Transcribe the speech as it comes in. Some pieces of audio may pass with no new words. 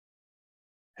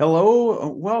Hello,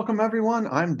 welcome everyone.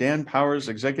 I'm Dan Powers,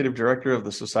 Executive Director of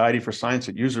the Society for Science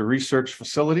and User Research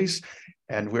Facilities,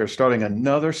 and we're starting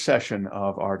another session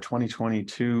of our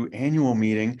 2022 annual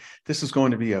meeting. This is going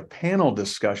to be a panel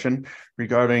discussion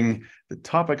regarding the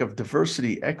topic of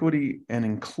diversity, equity, and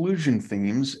inclusion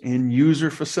themes in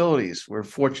user facilities. We're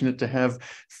fortunate to have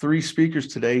three speakers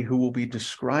today who will be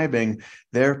describing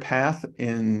their path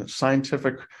in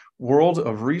scientific world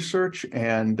of research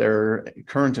and their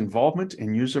current involvement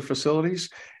in user facilities,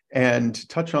 and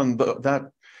touch on that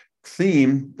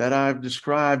theme that I've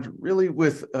described really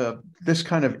with this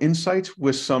kind of insight,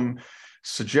 with some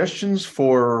suggestions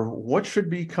for what should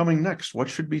be coming next, what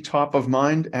should be top of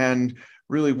mind, and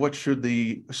really what should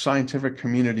the scientific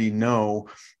community know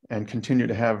and continue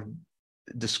to have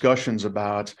discussions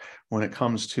about when it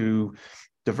comes to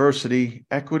diversity,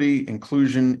 equity,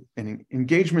 inclusion, and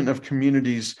engagement of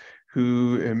communities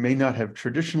who may not have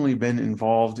traditionally been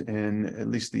involved in at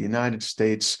least the United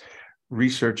States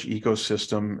research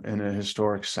ecosystem in a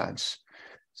historic sense.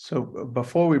 So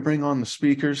before we bring on the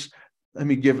speakers, let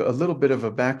me give a little bit of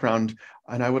a background,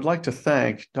 and I would like to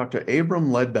thank Dr.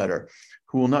 Abram Ledbetter,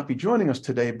 who will not be joining us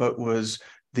today, but was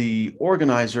the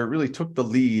organizer, really took the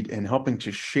lead in helping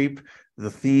to shape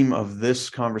the theme of this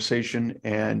conversation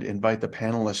and invite the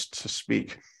panelists to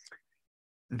speak.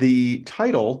 The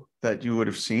title that you would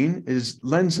have seen is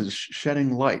Lenses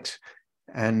Shedding Light.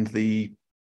 And the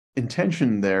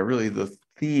intention there, really the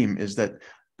theme, is that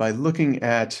by looking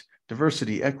at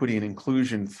diversity, equity, and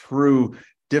inclusion through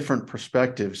different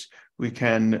perspectives, we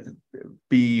can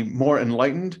be more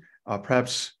enlightened,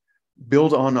 perhaps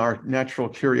build on our natural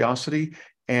curiosity,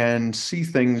 and see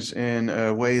things in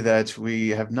a way that we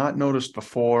have not noticed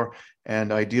before,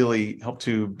 and ideally help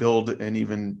to build an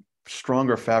even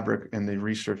stronger fabric in the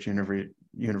research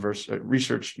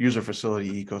research user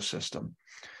facility ecosystem.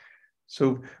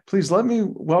 So please let me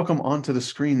welcome onto the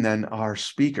screen then our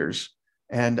speakers,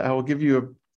 and I will give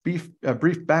you a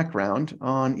brief background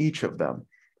on each of them.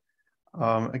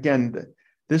 Again,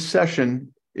 this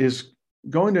session is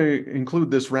going to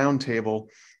include this roundtable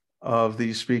of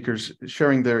these speakers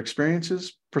sharing their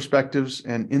experiences, perspectives,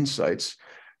 and insights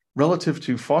relative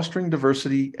to fostering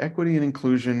diversity, equity, and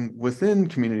inclusion within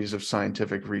communities of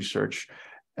scientific research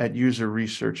at user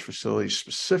research facilities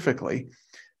specifically.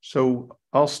 So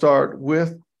I'll start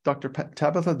with Dr.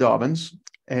 Tabbetha Dobbins,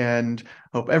 and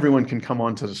I hope everyone can come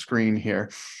onto the screen here.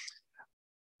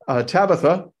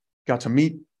 Tabbetha got to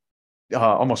meet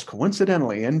almost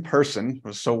coincidentally in person. It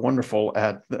was so wonderful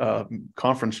at the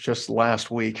conference just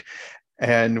last week.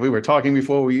 And we were talking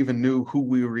before we even knew who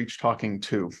we were each talking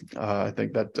to. I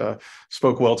think that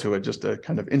spoke well to it, just a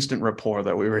kind of instant rapport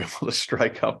that we were able to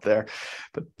strike up there.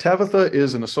 But Tabbetha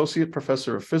is an associate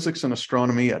professor of physics and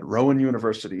astronomy at Rowan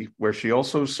University, where she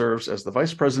also serves as the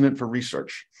vice president for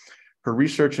research. Her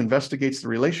research investigates the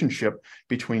relationship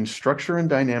between structure and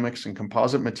dynamics in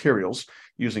composite materials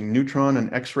using neutron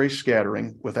and X-ray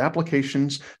scattering, with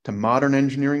applications to modern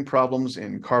engineering problems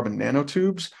in carbon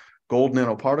nanotubes, gold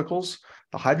nanoparticles,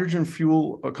 the hydrogen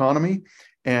fuel economy,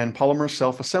 and polymer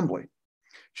self-assembly.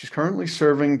 She's currently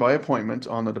serving by appointment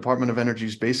on the Department of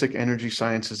Energy's Basic Energy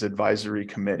Sciences Advisory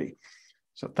Committee.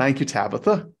 So thank you,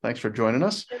 Tabbetha. Thanks for joining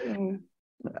us.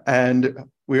 And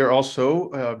we are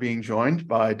also being joined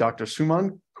by Dr.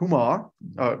 Suman Kumar.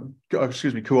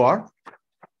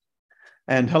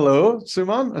 And hello,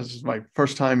 Suman. This is my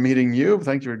first time meeting you.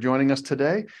 Thank you for joining us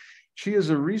today. She is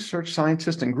a research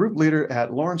scientist and group leader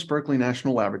at Lawrence Berkeley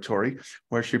National Laboratory,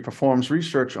 where she performs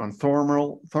research on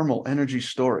thermal energy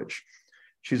storage.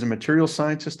 She's a material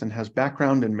scientist and has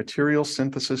background in material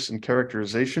synthesis and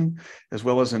characterization, as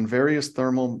well as in various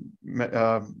thermal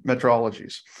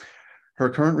metrologies. Her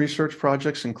current research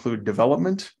projects include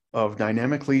development of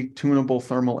dynamically tunable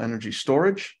thermal energy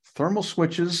storage, thermal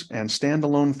switches, and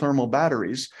standalone thermal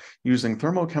batteries using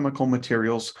thermochemical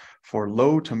materials for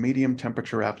low to medium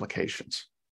temperature applications.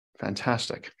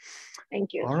 Fantastic.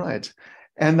 Thank you. All right.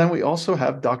 And then we also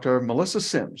have Dr. Melissa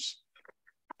Sims.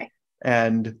 Hi.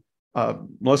 And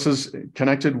Melissa's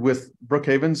connected with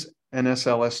Brookhaven's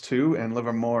NSLS-II and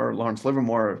Lawrence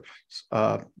Livermore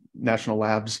National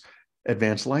Labs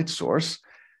Advanced Light Source.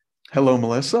 Hello,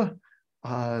 Melissa.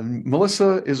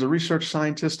 Melissa is a research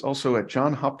scientist also at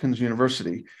Johns Hopkins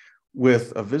University,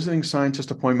 with a visiting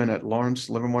scientist appointment at Lawrence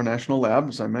Livermore National Lab,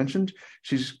 as I mentioned.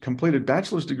 She's completed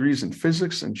bachelor's degrees in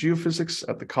physics and geophysics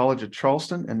at the College of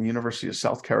Charleston and the University of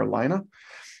South Carolina.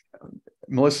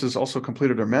 Melissa has also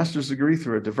completed her master's degree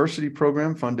through a diversity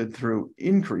program funded through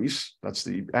INCREASE, that's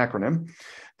the acronym,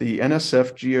 the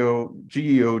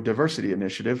GEO Diversity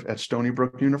Initiative at Stony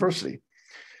Brook University.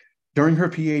 During her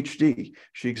PhD,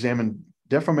 she examined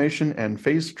deformation and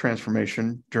phase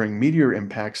transformation during meteor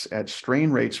impacts at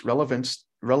strain rates relevant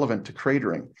to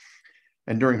cratering.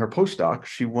 And during her postdoc,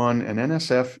 she won an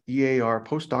NSF EAR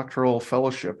postdoctoral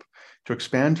fellowship to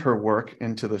expand her work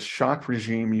into the shock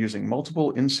regime using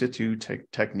multiple in situ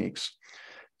techniques.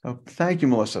 So thank you,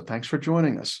 Melissa. Thanks for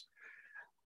joining us.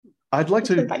 I'd like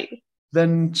to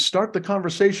then start the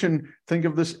conversation. Think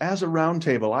of this as a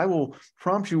roundtable. I will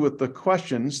prompt you with the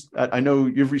questions that I know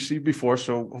you've received before,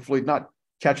 so hopefully not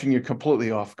catching you completely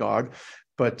off guard.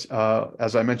 But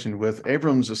as I mentioned, with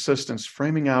Abram's assistance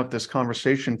framing out this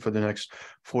conversation for the next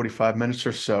 45 minutes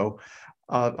or so,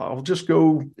 I'll just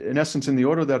go, in essence, in the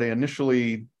order that I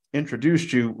initially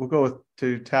introduced you. We'll go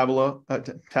to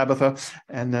Tabbetha,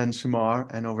 and then Sumar,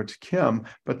 and over to Kim.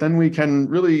 But then we can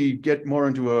really get more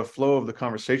into a flow of the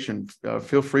conversation.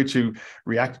 Feel free to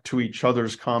react to each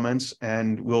other's comments,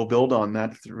 and we'll build on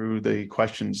that through the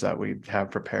questions that we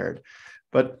have prepared.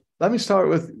 But let me start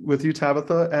with you,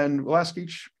 Tabbetha, and we'll ask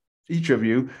each of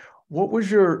you, what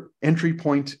was your entry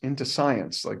point into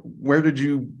science? Like, where did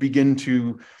you begin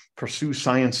to pursue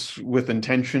science with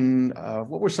intention?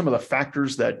 What were some of the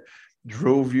factors that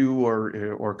drove you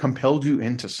or compelled you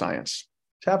into science?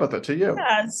 Tabbetha, to you.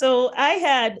 Yeah, so I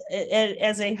had,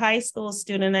 as a high school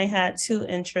student, I had two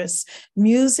interests,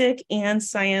 music and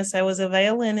science. I was a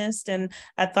violinist, and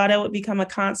I thought I would become a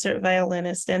concert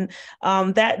violinist. And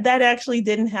that actually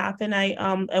didn't happen.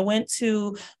 I went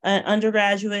to an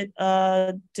undergraduate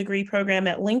degree program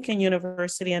at Lincoln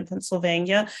University in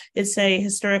Pennsylvania. It's a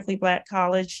historically Black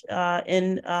college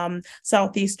in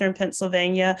southeastern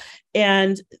Pennsylvania.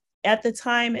 And at the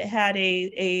time, it had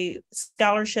a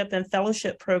scholarship and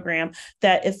fellowship program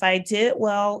that if I did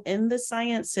well in the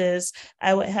sciences,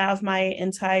 I would have my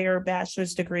entire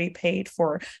bachelor's degree paid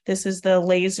for. This is the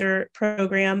laser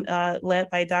program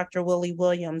led by Dr. Willie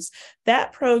Williams.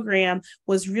 That program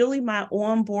was really my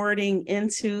onboarding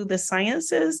into the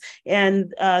sciences,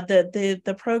 and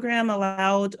the program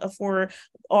allowed for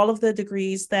all of the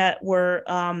degrees that were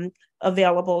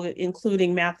available,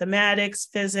 including mathematics,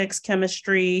 physics,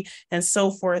 chemistry, and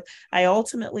so forth. I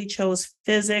ultimately chose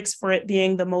physics for it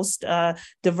being the most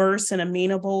diverse and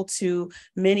amenable to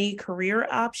many career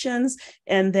options.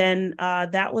 And then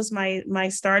that was my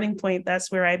starting point.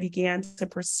 That's where I began to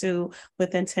pursue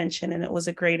with intention, and it was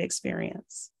a great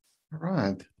experience. All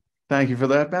right. Thank you for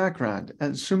that background.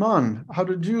 And Suman, how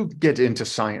did you get into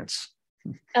science?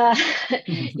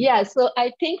 Yeah, so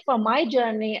I think for my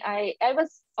journey, I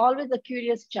was always a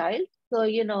curious child. So,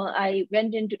 I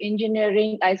went into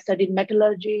engineering, I studied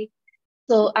metallurgy.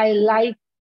 So I like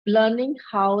learning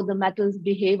how the metals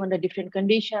behave under different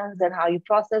conditions and how you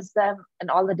process them and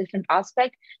all the different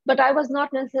aspects. But I was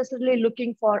not necessarily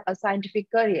looking for a scientific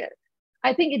career.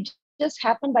 I think it just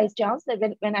happened by chance that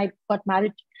when I got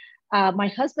married, my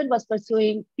husband was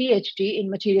pursuing PhD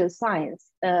in material science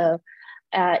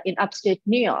in upstate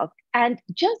New York. And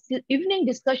just the evening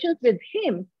discussions with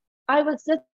him, I was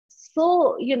just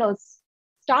so,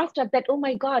 starstruck that, oh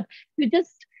my God, you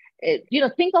just,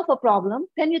 think of a problem,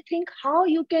 then you think how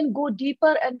you can go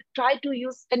deeper and try to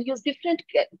use different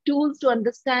tools to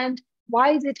understand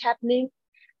why is it happening.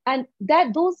 And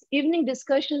those evening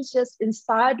discussions just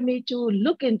inspired me to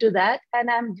look into that. And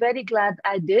I'm very glad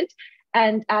I did.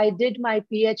 And I did my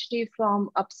PhD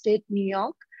from upstate New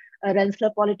York,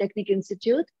 Rensselaer Polytechnic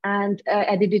Institute, and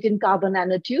I did it in carbon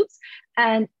nanotubes.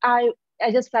 And I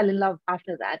just fell in love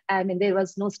after that. I mean, there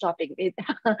was no stopping it.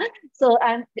 So,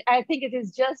 and I think it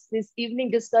is just these evening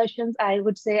discussions. I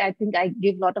would say, I think I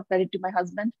give a lot of credit to my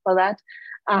husband for that,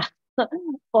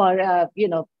 for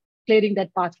clearing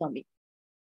that path for me.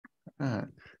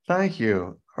 Thank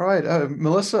you. All right,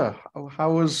 Melissa,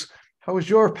 how was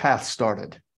your path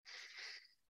started?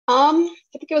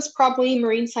 I think it was probably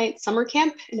marine science summer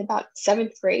camp in about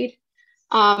 7th grade.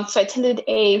 So I attended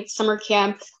a summer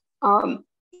camp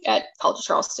at College of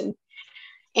Charleston.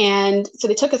 And so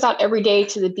they took us out every day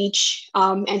to the beach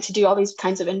and to do all these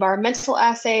kinds of environmental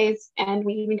assays. And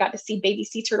we even got to see baby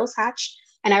sea turtles hatch.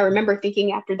 And I remember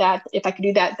thinking after that, if I could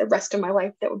do that the rest of my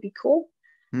life, that would be cool.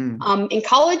 In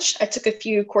college, I took a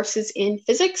few courses in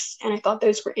physics, and I thought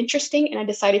those were interesting, and I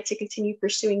decided to continue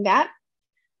pursuing that.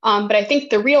 But I think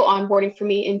the real onboarding for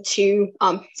me into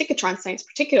synchrotron science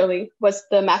particularly was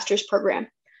the master's program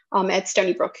at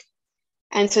Stony Brook.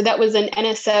 And so that was an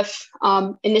NSF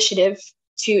initiative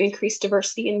to increase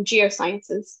diversity in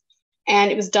geosciences.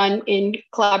 And it was done in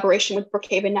collaboration with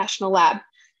Brookhaven National Lab.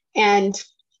 And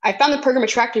I found the program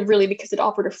attractive really because it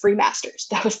offered a free master's.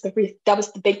 That was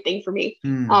the big thing for me.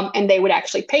 And they would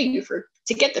actually pay you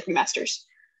to get the free master's.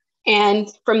 And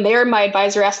from there, my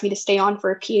advisor asked me to stay on for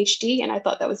a PhD, and I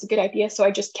thought that was a good idea, so I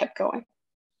just kept going.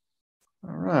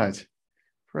 All right,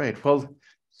 great. Well,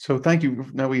 so thank you.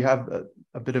 Now we have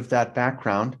a bit of that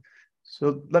background.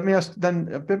 So let me ask then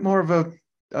a bit more of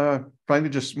a, frankly,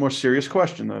 just more serious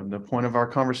question, the point of our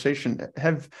conversation.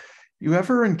 Have you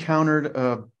ever encountered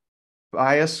a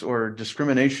bias or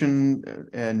discrimination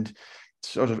and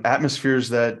sort of atmospheres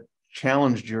that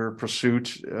challenged your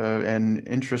pursuit and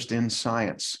interest in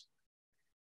science?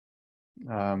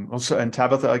 Also, and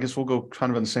Tabbetha, I guess we'll go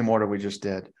kind of in the same order we just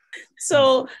did.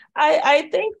 So I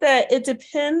think that it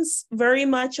depends very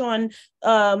much on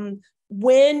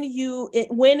when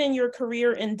in your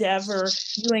career endeavor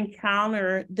you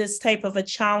encounter this type of a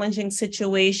challenging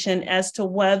situation as to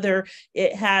whether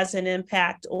it has an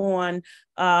impact on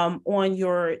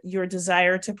your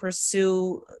desire to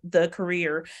pursue the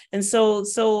career. And so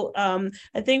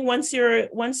I think once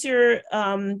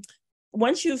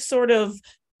you've sort of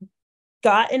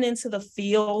gotten into the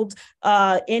field,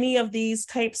 any of these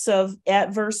types of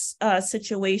adverse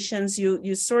situations,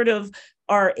 you sort of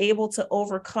are able to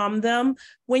overcome them.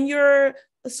 When you're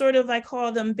sort of, I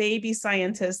call them baby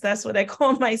scientists. That's what I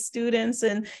call my students,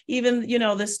 and even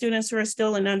the students who are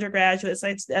still in undergraduates.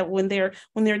 When they're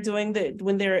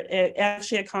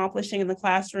actually accomplishing in the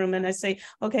classroom, and I say,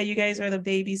 okay, you guys are the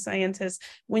baby scientists.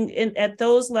 At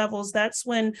those levels, that's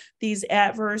when these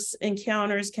adverse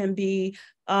encounters can be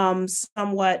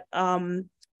somewhat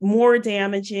more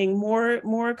damaging,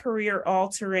 more career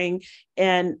altering,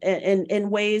 and in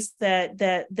ways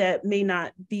that may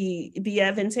not be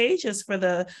advantageous for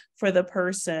the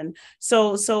person.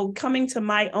 So coming to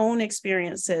my own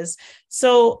experiences,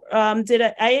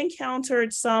 I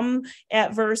encountered some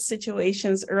adverse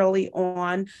situations early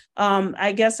on.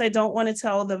 I guess I don't want to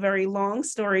tell the very long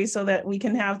story so that we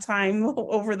can have time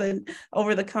over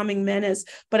the coming minutes,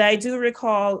 but I do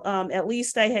recall at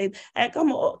least I had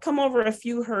come over a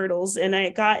few hurdles, and I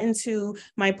got into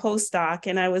my postdoc,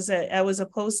 and I was a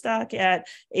postdoc at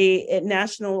a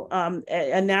national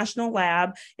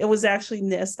lab. It was actually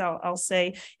NIST, I'll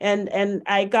say, and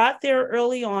I got there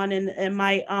early on, and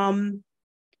my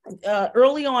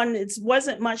early on, it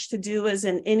wasn't much to do as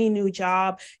in any new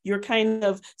job. You're kind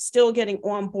of still getting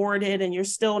onboarded, and you're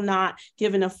still not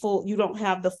given you don't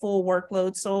have the full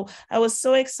workload. So I was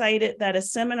so excited that a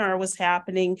seminar was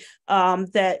happening,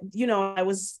 that, I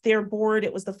was there bored.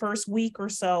 It was the first week or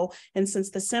so. And since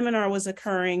the seminar was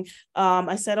occurring,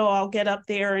 I said, oh, I'll get up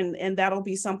there and that'll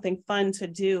be something fun to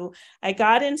do. I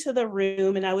got into the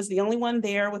room, and I was the only one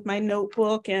there with my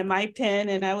notebook and my pen,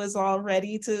 and I was all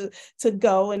ready to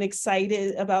go and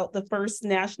excited about the first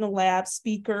National Lab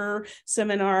speaker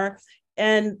seminar.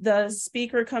 And the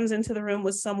speaker comes into the room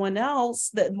with someone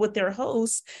else, with their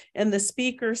host, and the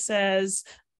speaker says,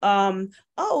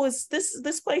 oh,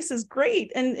 this place is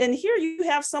great, and here you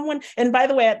have someone. And by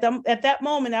the way, at that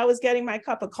moment, I was getting my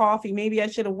cup of coffee. Maybe I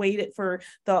should have waited for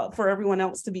everyone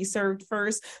else to be served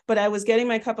first, but I was getting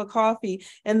my cup of coffee,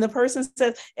 and the person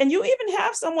says, and you even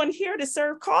have someone here to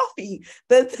serve coffee.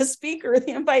 The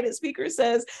invited speaker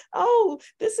says, oh,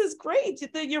 this is great.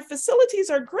 Your facilities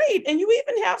are great, and you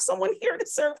even have someone here to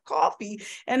serve coffee.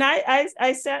 And I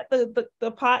sat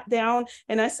the pot down,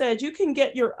 and I said, you can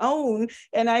get your own.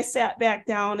 And I sat back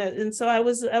down. And so I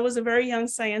was a very young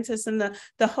scientist, and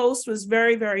the host was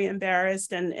very, very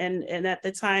embarrassed, and at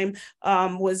the time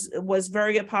was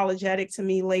very apologetic to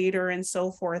me later and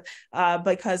so forth,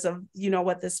 because of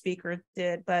what the speaker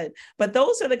did. But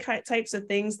those are the types of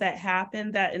things that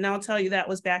happened, and I'll tell you that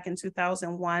was back in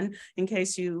 2001, in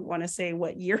case you want to say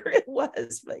what year it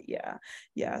was. But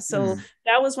yeah. So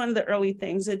that was one of the early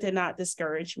things. It did not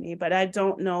discourage me, but I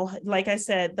don't know, like I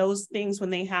said, those things, when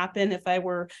they happen, if I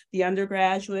were the undergraduate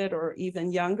or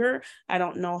even younger, I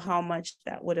don't know how much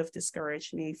that would have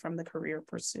discouraged me from the career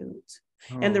pursuit.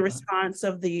 And the response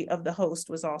of the host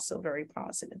was also very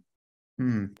positive.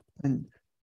 And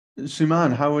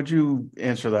Suman, how would you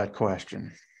answer that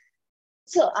question?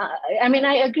 So,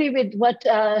 I agree with what,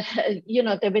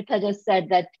 Tabbetha just said,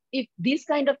 that if these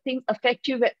kind of things affect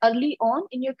you early on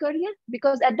in your career,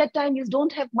 because at that time you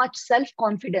don't have much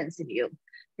self-confidence in you,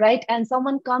 right? And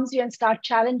someone comes to you and start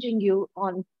challenging you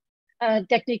on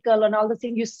technical and all the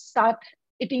things,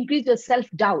 it increases your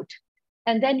self-doubt.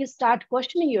 And then you start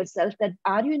questioning yourself that,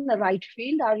 are you in the right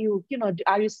field? Are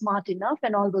you smart enough,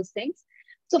 and all those things?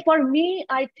 So for me,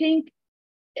 I think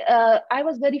I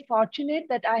was very fortunate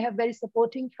that I have very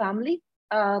supporting family.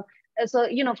 So,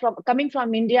 coming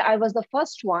from India, I was the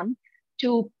first one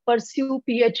to pursue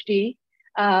PhD,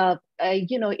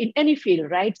 in any field,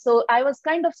 right? So I was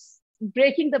kind of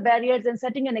breaking the barriers and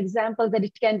setting an example that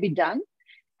it can be done,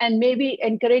 and maybe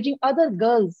encouraging other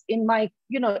girls in my,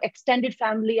 extended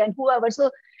family and whoever. So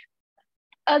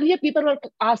earlier people were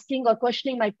asking or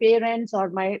questioning my parents or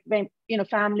my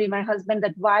family, my husband,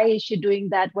 that why is she doing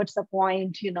that? What's the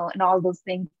point? And all those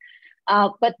things.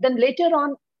 But then later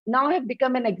on, now I have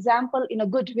become an example in a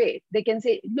good way. They can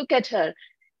say, look at her.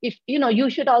 If you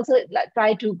should also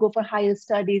try to go for higher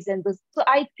studies and this. So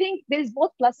I think there's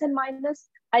both plus and minus.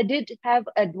 I did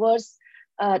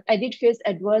face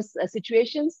adverse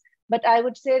situations, but I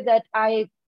would say that I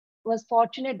was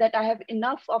fortunate that I have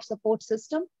enough of support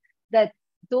system that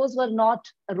those were not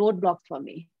a roadblock for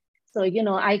me. So,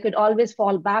 I could always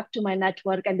fall back to my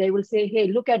network and they will say, hey,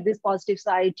 look at this positive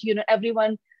side.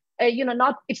 Everyone,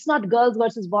 it's not girls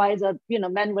versus boys or,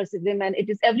 men versus women. It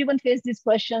is everyone faces these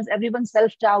questions, everyone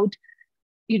self-doubt.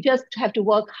 You just have to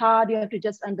work hard. You have to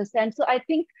just understand. So I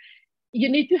think you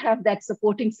need to have that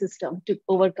supporting system to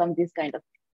overcome this kind of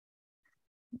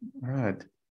thing. All right.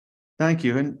 Thank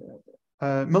you.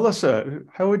 And Melissa,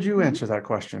 how would you answer that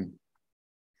question?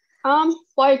 Well,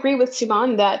 I agree with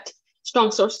Suman that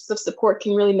strong sources of support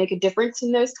can really make a difference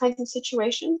in those kinds of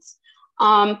situations.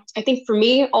 I think for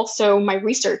me, also, my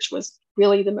research was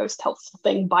really the most helpful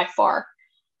thing by far.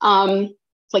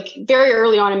 Very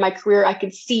early on in my career, I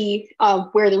could see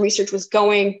where the research was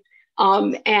going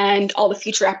and all the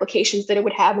future applications that it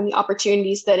would have and the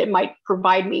opportunities that it might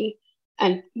provide me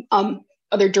and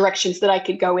other directions that I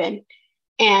could go in.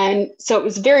 And so it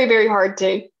was very, very hard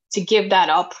to give that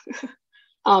up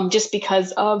just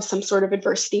because of some sort of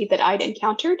adversity that I'd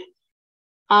encountered.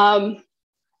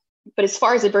 But as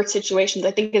far as adverse situations,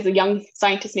 I think as a young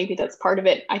scientist, maybe that's part of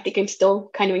it. I think I'm still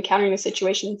kind of encountering those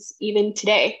situations even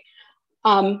today.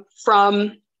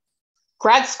 From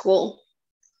grad school,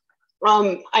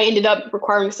 I ended up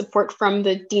requiring support from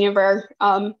the dean of our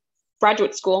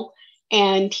graduate school,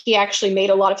 and he actually made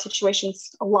a lot of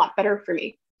situations a lot better for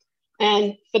me.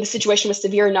 And the situation was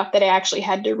severe enough that I actually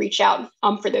had to reach out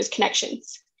for those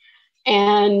connections.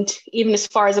 And even as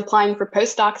far as applying for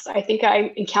postdocs, I think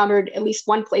I encountered at least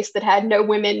one place that had no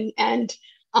women and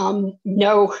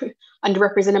no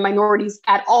underrepresented minorities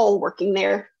at all working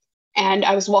there. And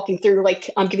I was walking through,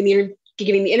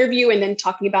 giving the interview and then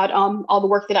talking about all the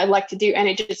work that I'd like to do. And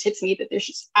it just hits me that there's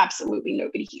just absolutely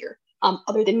nobody here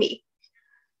other than me.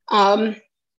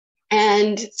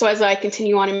 And so as I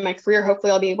continue on in my career,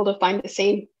 hopefully I'll be able to find the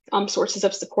same sources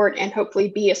of support and hopefully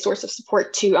be a source of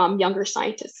support to younger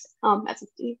scientists as a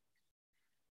student.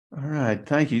 All right,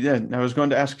 thank you. Yeah, I was going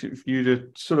to ask you to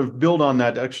sort of build on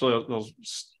that. Actually, I'll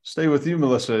stay with you,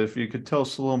 Melissa, if you could tell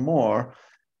us a little more,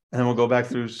 and then we'll go back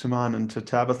through Suman and to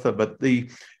Tabbetha. But the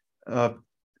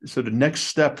sort of next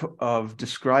step of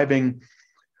describing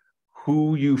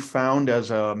who you found as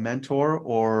a mentor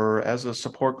or as a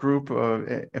support group,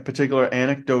 a particular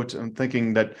anecdote I'm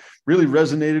thinking that really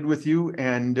resonated with you,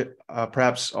 and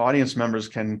perhaps audience members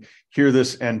can hear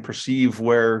this and perceive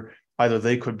where either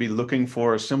they could be looking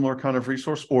for a similar kind of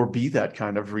resource or be that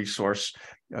kind of resource.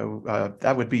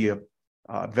 That would be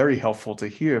very helpful to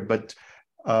hear. But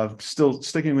still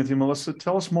sticking with you, Melissa,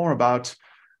 tell us more about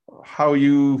how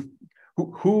you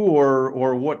who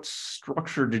or what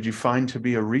structure did you find to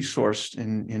be a resource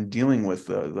in dealing with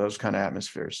those kind of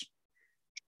atmospheres?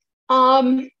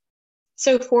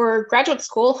 So for graduate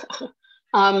school,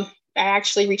 I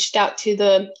actually reached out to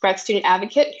the grad student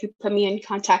advocate who put me in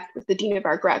contact with the dean of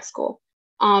our grad school.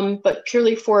 But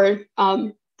purely for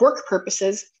work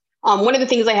purposes, one of the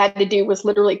things I had to do was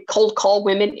literally cold call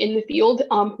women in the field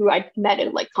who I'd met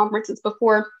at conferences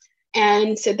before,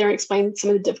 and sit there and explain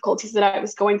some of the difficulties that I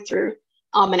was going through,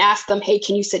 and ask them, hey,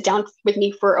 can you sit down with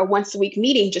me for a once a week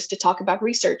meeting just to talk about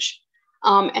research?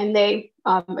 And they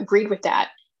agreed with that.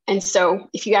 And so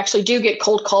if you actually do get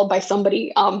cold called by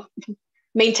somebody,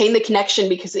 maintain the connection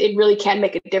because it really can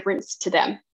make a difference to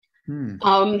them.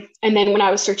 And then when I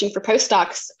was searching for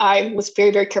postdocs, I was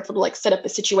very, very careful to set up a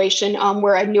situation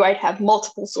where I knew I'd have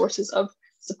multiple sources of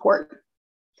support.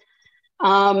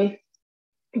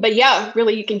 But yeah,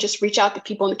 really, you can just reach out to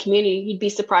people in the community. You'd be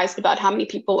surprised about how many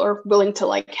people are willing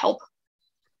to help.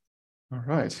 All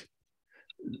right.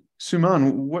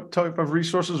 Suman, what type of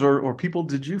resources or people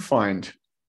did you find?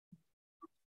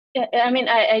 Yeah, I mean,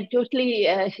 I totally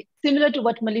similar to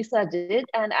what Melissa did.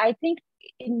 And I think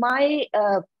in my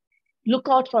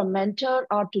lookout for a mentor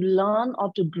or to learn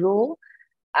or to grow,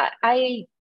 I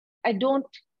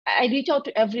reach out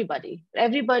to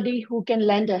everybody who can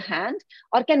lend a hand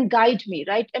or can guide me,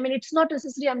 right? I mean, it's not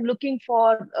necessarily I'm looking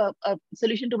for a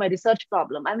solution to my research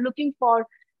problem. I'm looking for,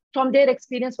 from their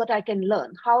experience, what I can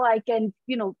learn, how I can,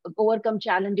 overcome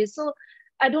challenges. So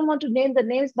I don't want to name the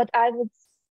names, but I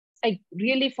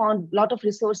really found a lot of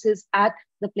resources at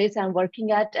the place I'm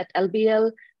working at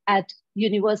LBL, at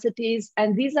universities.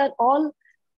 And these are all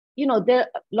there are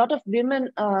a lot of women,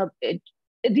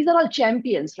 these are all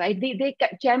champions, right? They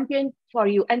champion for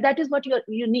you. And that is what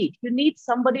you need. You need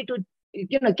somebody to,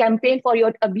 campaign for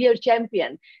you, be a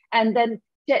champion. And then,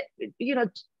 help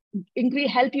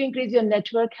you increase your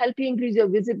network, help you increase your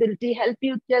visibility, help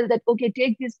you tell that, okay,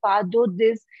 take this path, do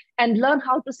this, and learn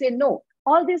how to say no.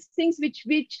 All these things which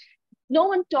no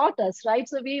one taught us, right?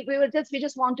 So we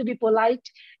just want to be polite.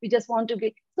 We just want to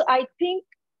be. So I think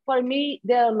for me,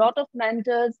 there are a lot of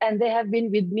mentors, and they have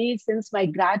been with me since my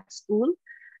grad school,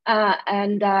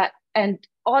 and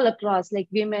all across, like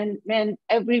women, men,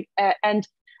 I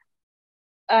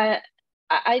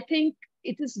think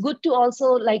it is good to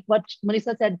also, like what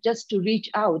Melissa said, just to reach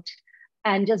out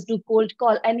and just do cold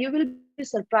call, and you will be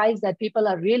surprised that people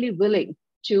are really willing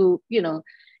to,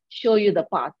 show you the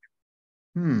path.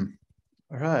 All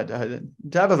right,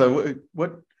 Tabbetha,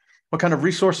 what kind of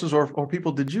resources or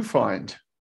people did you find?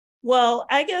 Well,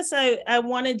 I guess I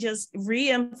want to just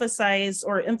re-emphasize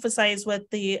or emphasize what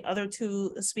the other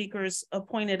two speakers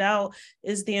pointed out,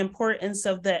 is the importance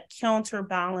of that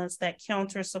counterbalance, that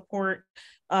counter support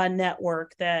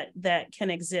network that can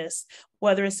exist,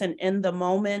 whether it's an in the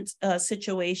moment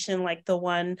situation like the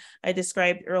one I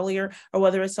described earlier, or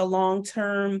whether it's a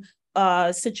long-term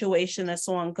situation that's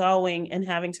ongoing and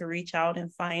having to reach out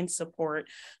and find support.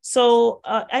 So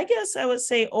I guess I would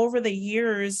say over the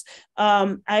years,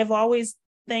 I've always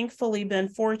thankfully been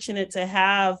fortunate to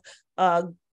have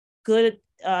good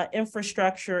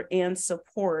infrastructure and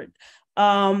support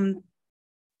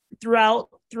throughout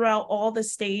all the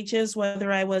stages, whether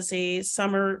I was a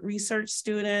summer research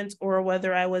student or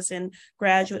whether I was in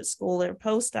graduate school or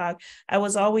postdoc. I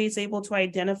was always able to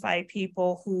identify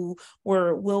people who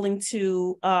were willing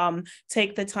to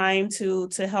take the time to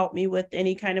help me with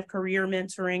any kind of career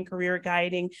mentoring, career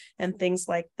guiding, and things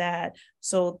like that.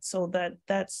 So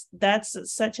that's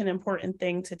such an important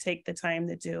thing to take the time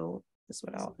to do. Is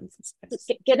what I'll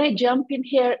emphasize. Can I jump in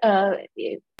here?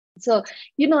 So,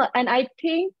 and I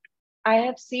think I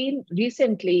have seen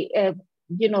recently,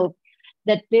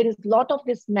 that there is a lot of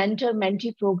this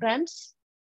mentor-mentee programs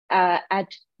at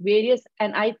various,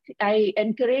 and I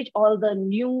encourage all the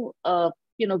new,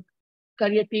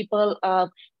 career people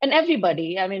and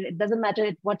everybody. I mean, it doesn't matter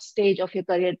at what stage of your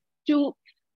career, to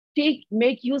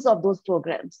make use of those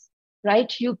programs,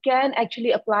 right? You can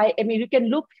actually apply. I mean, you can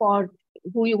look for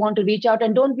who you want to reach out,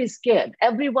 and don't be scared.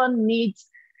 Everyone needs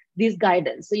this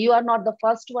guidance. So you are not the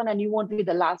first one, and you won't be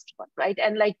the last one, right?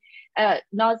 And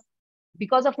now,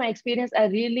 because of my experience, I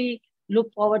really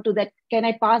look forward to that. Can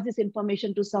I pass this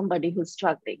information to somebody who's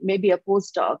struggling, maybe a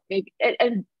postdoc, maybe,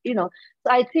 and so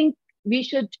I think we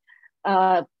should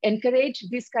encourage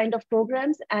this kind of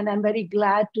programs, and I'm very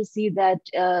glad to see that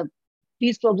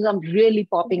these programs are really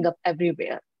popping up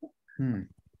everywhere.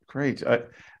 Great. I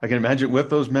can imagine with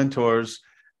those mentors,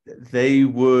 they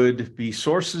would be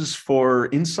sources for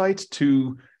insight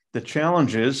to the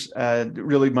challenges.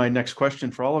 Really, my next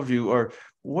question for all of you are,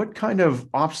 what kind of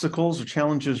obstacles or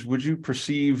challenges would you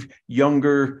perceive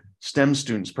younger STEM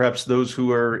students, perhaps those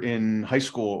who are in high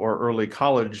school or early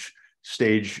college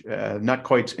stage, not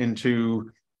quite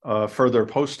into further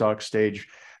postdoc stage,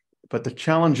 but the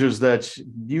challenges that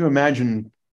you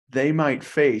imagine they might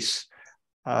face,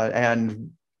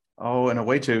 and in a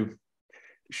way to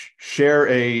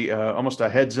share almost a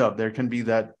heads up. There can be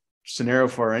that scenario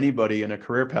for anybody in a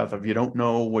career path of you don't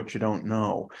know what you don't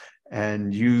know,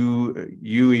 and you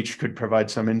each could provide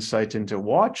some insight into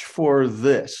watch for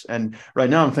this. And right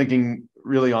now I'm thinking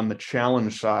really on the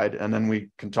challenge side, and then we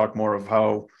can talk more of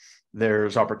how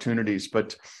there's opportunities,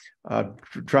 but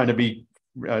trying to be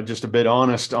just a bit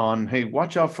honest on, hey,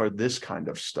 watch out for this kind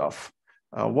of stuff.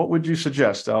 What would you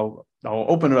suggest? I'll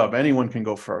open it up. Anyone can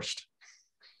go first.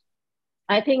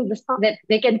 I think that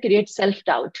they can create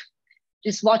self-doubt.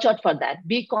 Just watch out for that.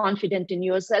 Be confident in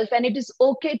yourself. And it is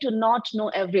okay to not know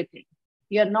everything.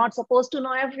 You're not supposed to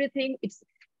know everything.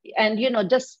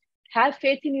 Just have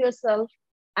faith in yourself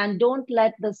and don't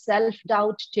let the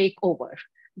self-doubt take over.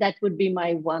 That would be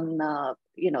my one,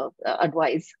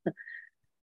 advice.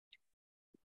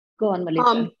 Go on,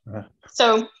 Melissa.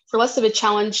 So for less of a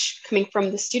challenge coming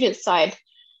from the student side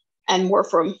and more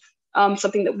from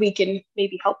something that we can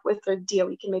maybe help with, or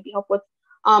DOE can maybe help with,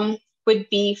 would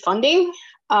be funding.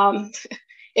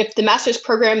 If the master's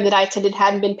program that I attended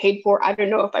hadn't been paid for, I don't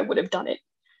know if I would have done it,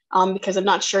 because I'm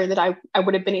not sure that I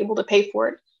would have been able to pay for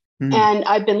it. And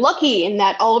I've been lucky in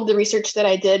that all of the research that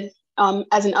I did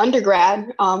as an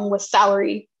undergrad was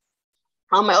salaried.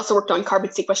 I also worked on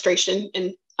carbon sequestration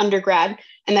in undergrad,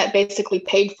 and that basically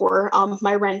paid for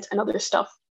my rent and other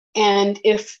stuff. And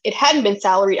if it hadn't been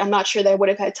salaried, I'm not sure that I would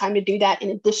have had time to do that in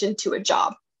addition to a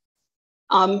job.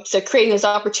 So creating those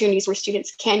opportunities where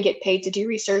students can get paid to do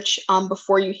research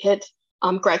before you hit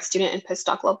grad student and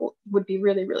postdoc level would be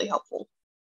really, really helpful.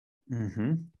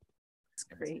 Mm-hmm.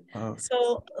 That's great.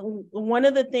 So one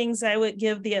of the things I would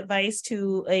give the advice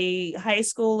to a high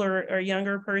school or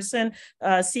younger person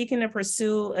seeking to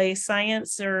pursue a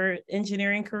science or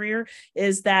engineering career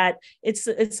is that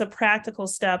it's a practical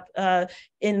step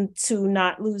into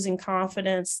not losing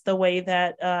confidence the way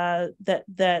that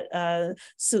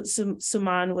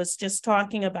Suman was just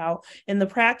talking about. And the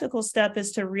practical step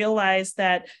is to realize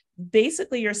that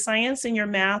basically your science and your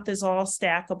math is all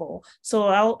stackable. So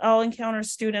I'll encounter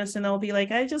students and they'll be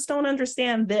like, I just don't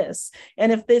understand this.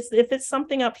 And if it's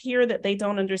something up here that they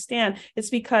don't understand, it's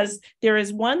because there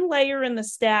is one layer in the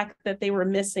stack that they were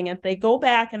missing. If they go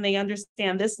back and they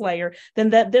understand this layer, then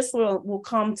this will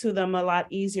come to them a lot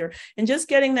easier. And just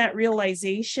getting that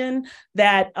realization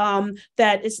that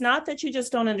that it's not that you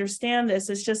just don't understand this,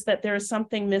 it's just that there is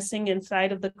something missing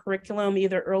inside of the curriculum,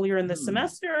 either earlier in the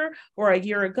semester or a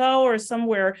year ago, or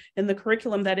somewhere in the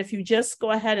curriculum, that if you just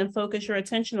go ahead and focus your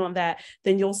attention on that,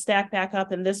 then you'll stack back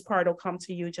up and this part will come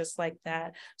to you just like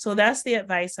that. So that's the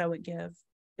advice I would give,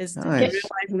 is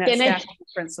realizing that stacking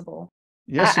principle.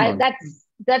 Yes,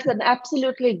 that's an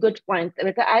absolutely good point.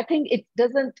 I think it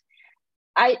doesn't,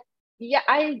 I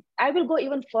will go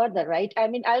even further, right? I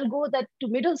mean, I'll go that to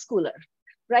middle schooler,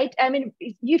 right? I mean,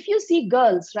 if you see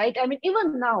girls, right? I mean,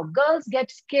 even now, girls get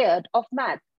scared of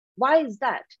math. Why is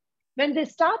that? When they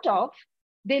start off,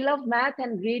 they love math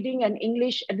and reading and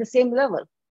English at the same level.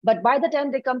 But by the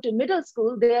time they come to middle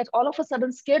school, they are all of a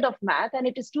sudden scared of math and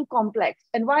it is too complex.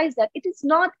 And why is that? It is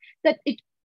not that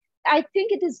I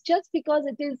think it is just because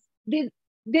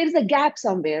there is a gap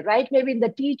somewhere, right? Maybe in the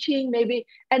teaching, maybe,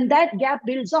 and that gap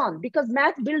builds on, because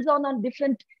math builds on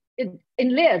different, in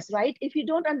layers, right? If you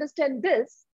don't understand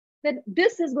this, then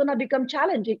this is going to become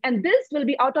challenging and this will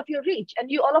be out of your reach. And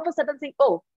you all of a sudden think,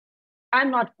 oh, I'm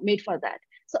not made for that.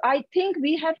 So I think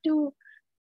we have to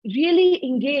really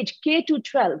engage K to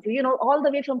 12, all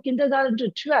the way from kindergarten to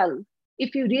 12.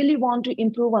 If you really want to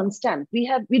improve on STEM, we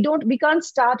can't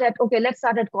start at, okay, let's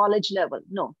start at college level.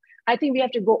 No, I think we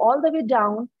have to go all the way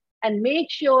down and make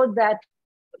sure that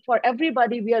for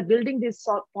everybody, we are building these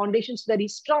foundations very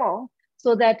strong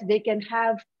so that they can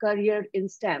have career in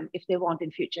STEM if they want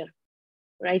in future,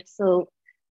 right? So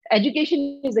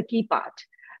education is a key part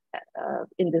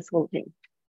in this whole thing.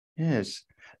 Yes.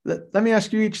 Let me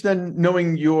ask you each then,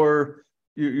 knowing your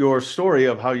story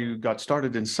of how you got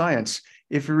started in science,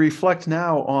 if you reflect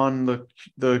now on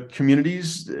the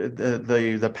communities,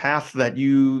 the path that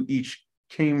you each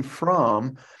came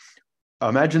from,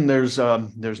 imagine there's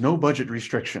no budget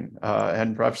restriction,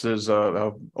 and perhaps there's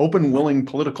a open, willing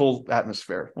political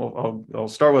atmosphere. Well, I'll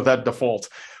start with that default.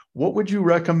 What would you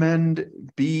recommend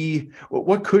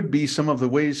what could be some of the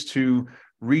ways to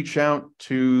reach out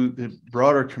to the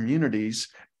broader communities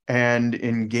and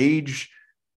engage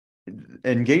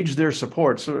their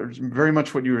support? So it's very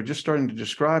much what you were just starting to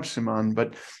describe, Suman,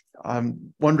 but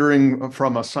I'm wondering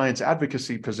from a science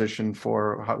advocacy position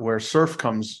for where SURF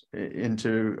comes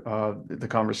into the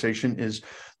conversation, is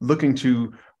looking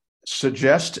to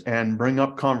suggest and bring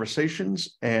up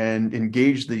conversations and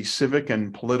engage the civic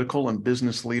and political and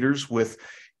business leaders with,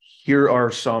 here are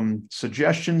some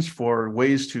suggestions for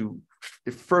ways to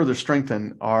further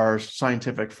strengthen our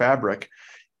scientific fabric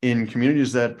in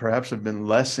communities that perhaps have been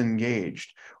less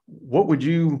engaged. What would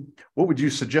you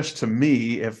suggest to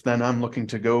me if then I'm looking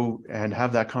to go and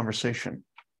have that conversation?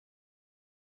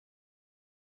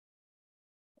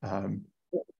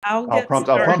 I'll prompt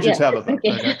you, Tabbetha.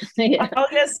 Okay. Yeah. I'll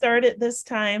get started this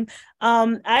time.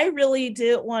 I really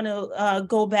did want to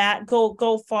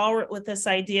go forward with this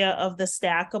idea of the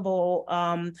stackable,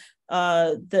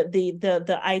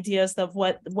 the ideas of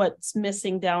what's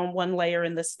missing down one layer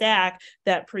in the stack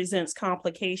that presents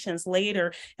complications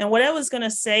later. And what I was going to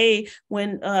say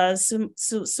when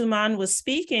Suman was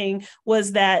speaking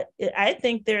was that I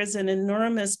think there's an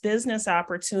enormous business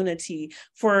opportunity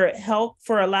for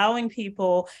allowing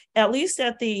people, at least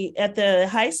at the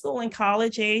high school and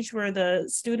college age, where the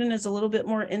student is a little bit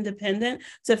more independent,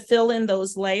 to fill in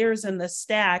those layers in the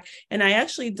stack. And I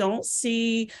actually don't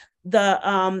see that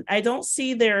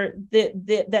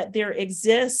there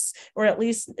exists, or at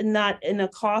least not in a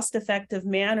cost-effective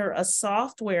manner, a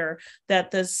software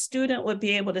that the student would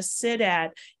be able to sit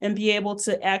at and be able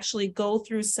to actually go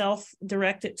through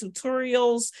self-directed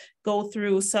tutorials, go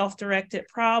through self-directed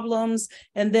problems,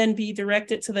 and then be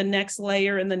directed to the next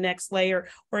layer and the next layer,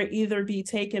 or either be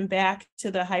taken back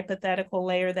to the hypothetical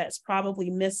layer that's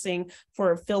probably missing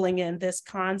for filling in this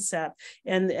concept,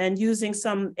 and using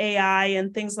some AI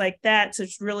and things like that to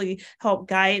really help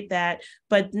guide that.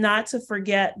 but not to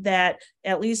forget that,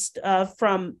 at least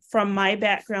from my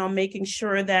background, making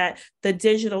sure that the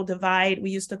digital divide, we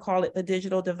used to call it the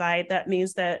digital divide. That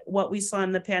means that what we saw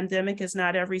in the pandemic is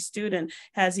not every student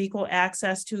has equal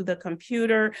access to the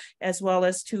computer as well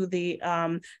as to the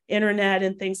internet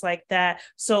and things like that.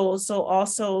 So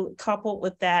also coupled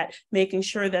with that, making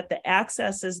sure that the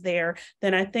access is there,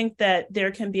 then I think that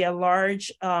there can be a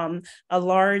large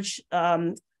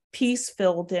piece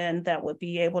filled in that would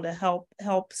be able to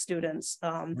help students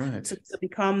Right. to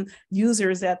become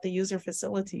users at the user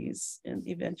facilities and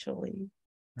eventually.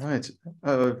 Right.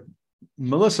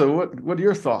 Melissa, what are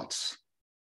your thoughts?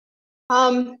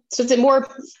 So is it more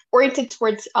oriented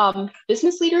towards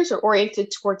business leaders or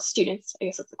oriented towards students? I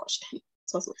guess that's the question.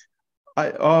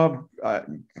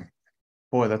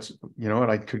 Boy, that's, you know what,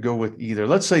 I could go with either.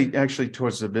 Let's say actually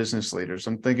towards the business leaders.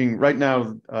 I'm thinking right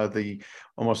now, the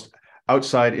almost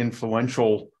outside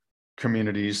influential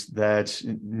communities that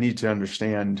need to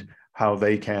understand how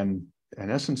they can, in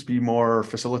essence, be more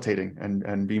facilitating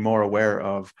and be more aware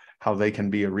of how they can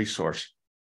be a resource.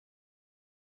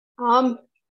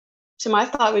 So my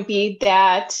thought would be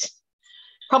that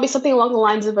probably something along the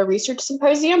lines of a research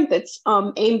symposium that's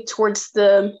aimed towards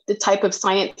the type of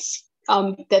science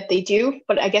that they do,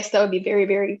 but I guess that would be very,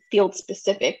 very field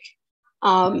specific,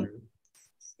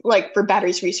 like for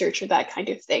batteries research or that kind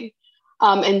of thing.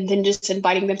 And then just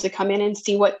inviting them to come in and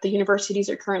see what the universities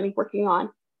are currently working on.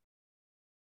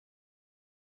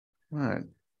 Right.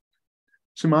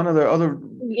 Suman, are there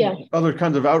other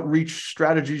kinds of outreach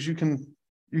strategies you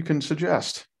can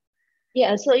suggest?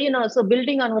 Yeah, so, so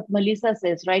building on what Melissa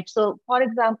says, right? So, for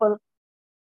example,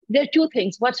 there are two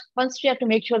things. First, you have to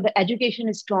make sure the education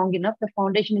is strong enough, the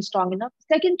foundation is strong enough.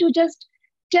 Second, to just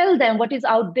tell them what is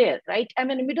out there, right? I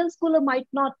mean, a middle schooler might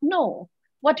not know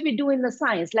what we do in the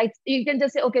science. Like, you can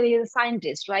just say, okay, he's a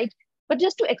scientist, right? But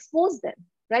just to expose them,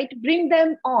 right? Bring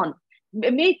them on.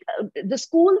 Make the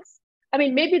schools, I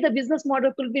mean, maybe the business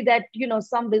model could be that,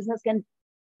 some business can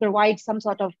provide some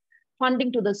sort of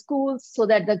funding to the schools so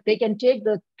that they can take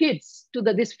the kids to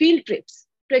these field trips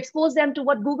to expose them to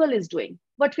what Google is doing,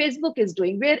 what Facebook is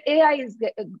doing, where AI is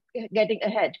getting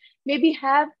ahead. Maybe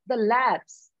have the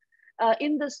labs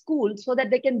in the school so that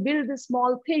they can build the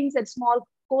small things and small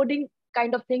coding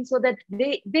kind of things, so that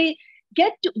they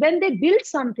get to, when they build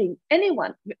something,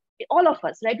 anyone, all of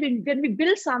us, right? When we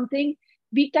build something,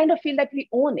 we kind of feel that we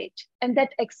own it, and that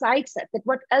excites us, that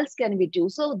what else can we do?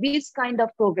 So these kind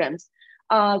of programs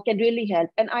can really help.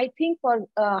 And I think for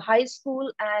high school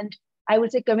and I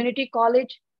would say community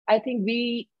college, I think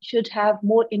we should have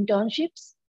more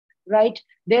internships, right?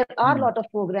 There are a lot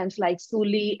of programs like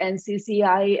SULI and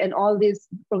CCI and all these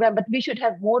programs, but we should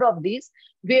have more of these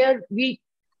where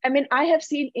I have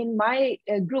seen in my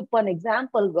group one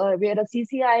example where a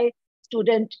CCI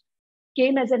student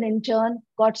came as an intern,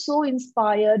 got so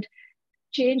inspired,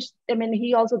 changed.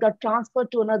 He also got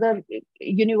transferred to another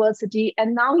university,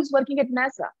 and now he's working at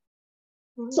NASA.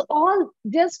 So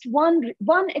just one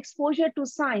exposure to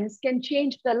science can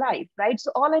change the life, right?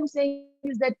 So all I'm saying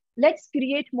is that let's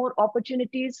create more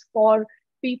opportunities for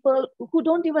people who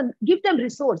don't even give them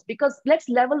resource, because let's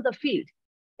level the field.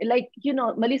 Like,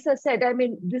 Melissa said,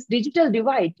 this digital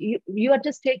divide, you are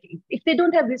just taking, if they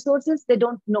don't have resources, they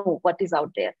don't know what is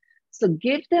out there. So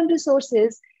give them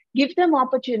resources, give them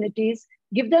opportunities,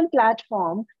 give them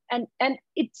platform, and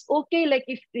it's okay, like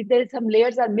if there's some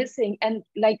layers are missing, and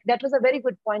like that was a very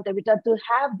good point, Tabbetha, to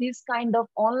have this kind of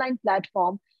online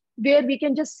platform where we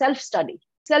can just self-study,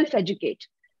 self-educate,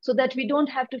 so that we don't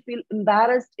have to feel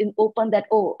embarrassed in open that,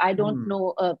 oh, I don't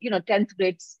know, 10th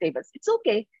grade tables. It's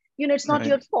okay. It's not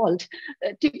your fault.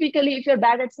 Typically, if you're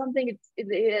bad at something,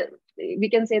 we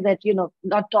can say that,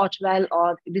 not taught well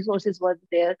or resources weren't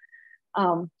there.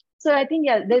 So I think,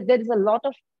 there is a lot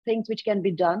of things which can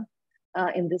be done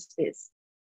in this space.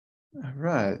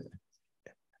 Right.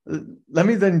 Let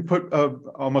me then put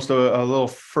almost a little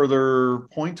further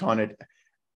point on it.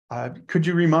 Could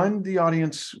you remind the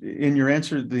audience in your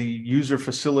answer the user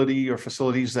facility or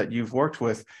facilities that you've worked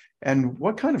with, and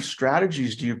what kind of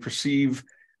strategies do you perceive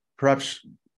perhaps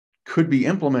could be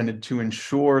implemented to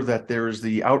ensure that there is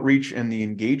the outreach and the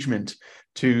engagement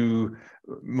to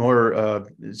more,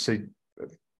 say,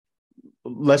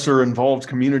 lesser involved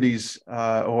communities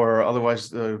or otherwise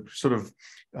the sort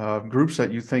of groups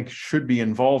that you think should be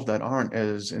involved that aren't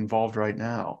as involved right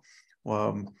now?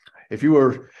 If you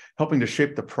were helping to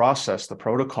shape the process, the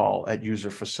protocol at user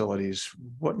facilities,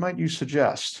 what might you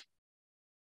suggest?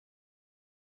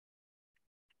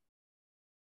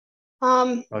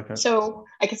 Okay. So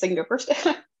I guess I can go first.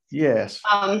 Yes.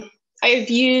 I've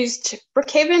used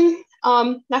Brookhaven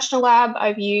National Lab.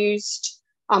 I've used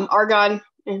Argonne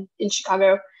in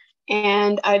Chicago.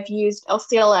 And I've used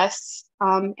LCLS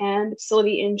and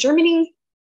Facilitiy in Germany.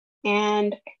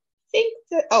 And I think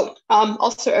that,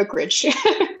 also Oak Ridge.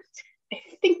 I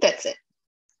think that's it.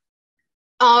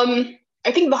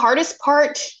 I think the hardest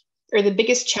part or the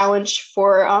biggest challenge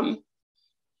for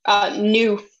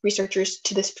new researchers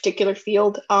to this particular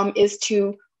field is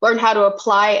to learn how to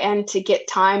apply and to get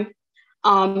time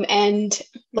and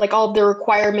like all the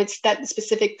requirements that the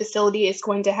specific facility is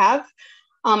going to have.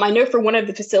 I know for one of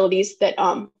the facilities that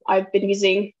I've been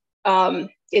using,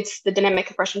 it's the dynamic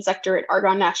compression sector at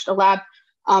Argonne National Lab.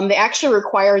 They actually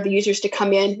require the users to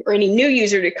come in, or any new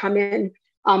user to come in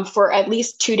for at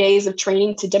least 2 days of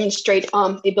training to demonstrate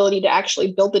the ability to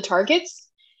actually build the targets.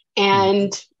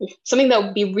 And something that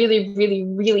would be really, really,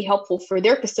 really helpful for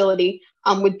their facility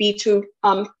would be to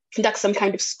conduct some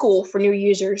kind of school for new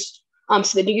users,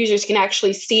 so that new users can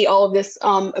actually see all of this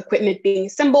equipment being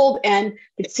assembled and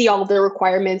can see all of the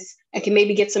requirements and can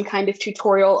maybe get some kind of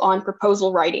tutorial on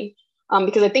proposal writing.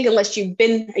 Because I think unless you've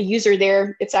been a user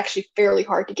there, it's actually fairly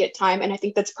hard to get time. And I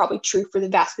think that's probably true for the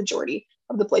vast majority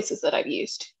of the places that I've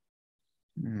used.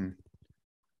 All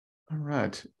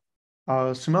right.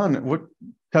 Suman, what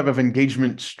type of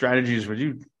engagement strategies would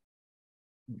you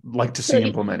like to see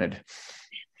implemented?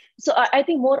 So I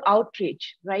think more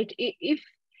outreach, right? If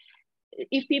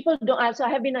people don't, so I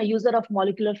have been a user of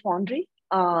Molecular Foundry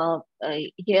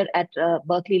here at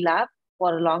Berkeley Lab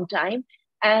for a long time.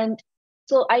 And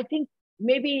so I think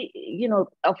maybe,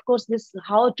 of course,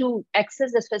 how to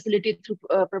access this facility through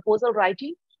proposal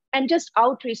writing and just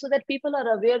outreach so that people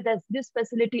are aware that this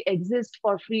facility exists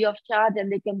for free of charge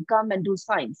and they can come and do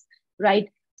science, right?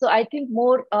 So I think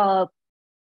more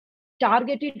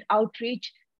targeted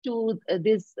outreach to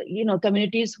these,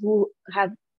 communities who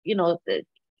have,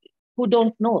 who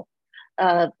don't know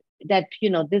that,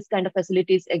 this kind of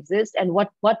facilities exist and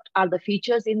what are the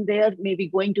features in there, maybe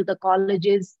going to the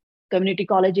colleges, community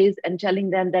colleges and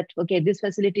telling them that, okay, this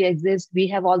facility exists, we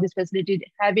have all these facilities,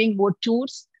 having more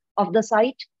tours of the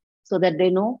site so that they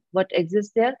know what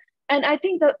exists there. And I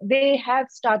think that they have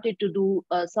started to do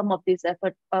some of this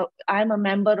effort. I'm a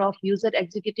member of User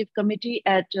Executive Committee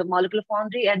at Molecular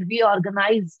Foundry, and we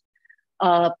organized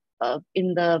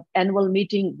in the annual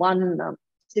meeting one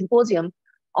symposium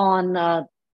on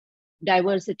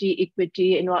diversity,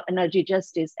 equity, and energy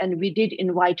justice. And we did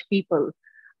invite people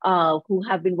who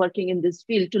have been working in this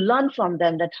field to learn from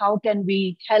them that how can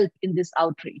we help in this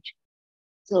outreach.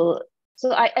 So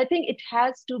I think it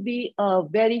has to be a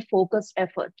very focused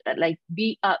effort. Like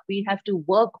we have to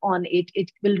work on it. It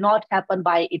will not happen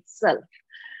by itself.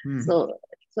 So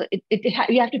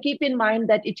you have to keep in mind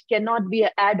that it cannot be an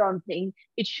add-on thing.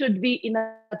 It should be in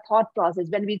a thought process.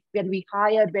 When we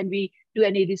hire, when we do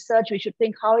any research, we should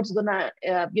think how it's gonna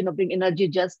bring energy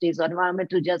justice or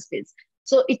environmental justice.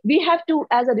 So we have to,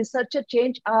 as a researcher,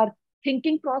 change our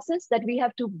thinking process, that we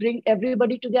have to bring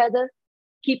everybody together,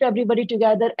 keep everybody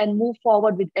together and move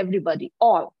forward with everybody,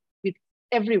 with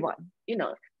everyone,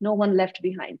 no one left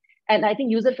behind. And I think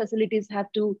user facilities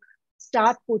have to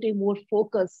start putting more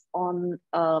focus on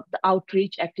the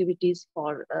outreach activities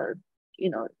for,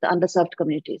 the underserved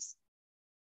communities.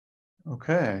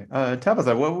 Okay.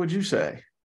 Tabbetha, what would you say?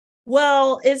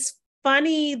 Well, it's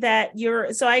funny that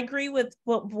so I agree with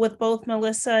both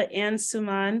Melissa and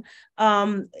Suman.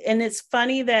 And it's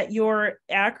funny that your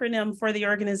acronym for the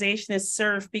organization is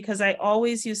SURF, because I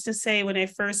always used to say when I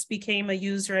first became a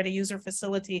user at a user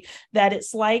facility that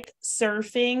it's like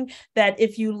surfing, that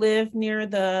if you live near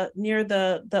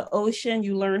the ocean,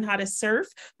 you learn how to surf.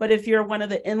 But if you're one of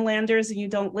the inlanders and you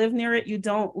don't live near it, you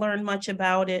don't learn much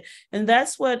about it. And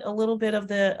that's what a little bit of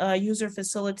the user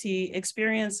facility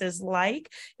experience is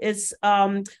like. It's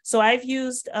so I've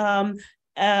used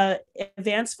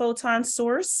advanced photon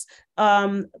source,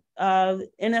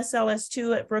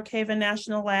 NSLS-II at Brookhaven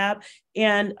National Lab.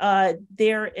 And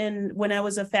when I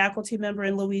was a faculty member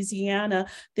in Louisiana,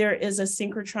 there is a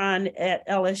synchrotron at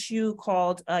LSU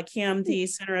called CAMD,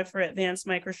 Center for Advanced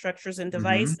Microstructures and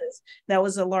Devices. That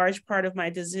was a large part of my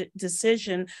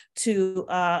decision to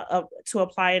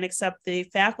apply and accept the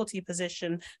faculty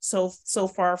position so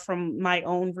far from my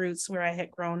own roots where I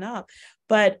had grown up.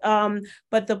 But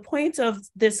the point of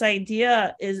this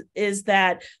idea is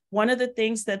that one of the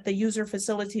things that the user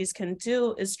facilities can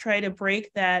do is try to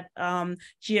break that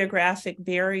geographic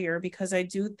barrier, because I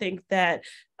do think that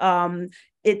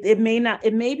it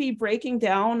may be breaking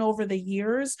down over the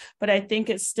years, but I think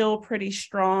it's still pretty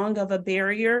strong of a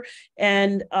barrier.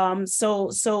 And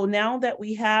so now that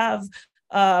we have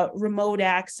remote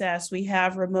access, we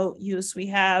have remote use, we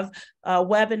have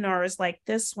webinars like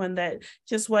this one that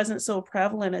just wasn't so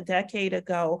prevalent a decade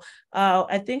ago.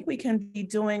 I think we can be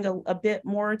doing a bit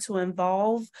more to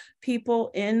involve people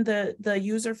in the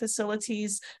user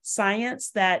facilities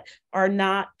science that are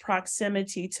not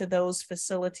proximity to those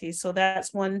facilities. So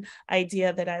that's one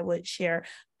idea that I would share.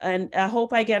 And I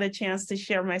hope I get a chance to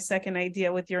share my second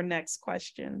idea with your next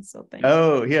question. So thank you.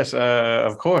 Oh, yes,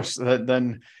 of course.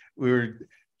 Then we were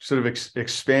sort of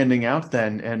expanding out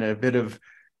then, and a bit of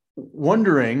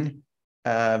wondering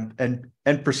and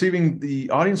perceiving the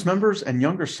audience members and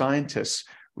younger scientists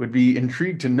would be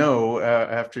intrigued to know,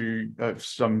 after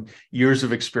some years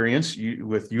of experience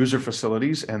with user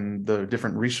facilities and the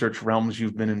different research realms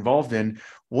you've been involved in,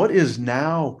 what is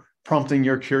now prompting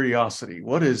your curiosity?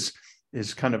 What is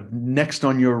kind of next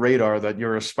on your radar that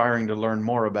you're aspiring to learn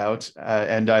more about?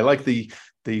 And I like the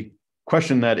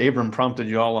question that Abram prompted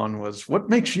you all on was, what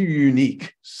makes you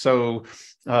unique? So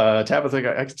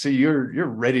Tabbetha, I can see you're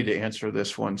ready to answer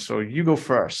this one. So you go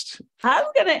first. I'm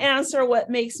going to answer what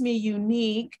makes me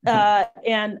unique,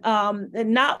 and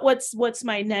not what's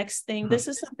my next thing. This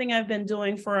is something I've been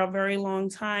doing for a very long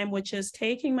time, which is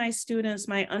taking my students,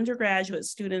 my undergraduate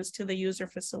students, to the user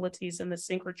facilities and the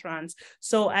synchrotrons.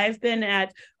 So I've been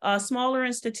at smaller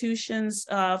institutions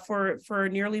for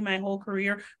nearly my whole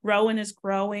career. Rowan is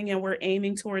growing, and we're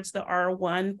aiming towards the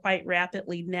R1 quite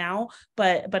rapidly now.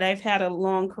 But I've had a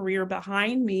long career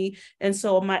behind me, and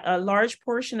so a large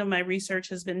portion of my research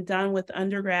has been done with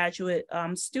undergraduate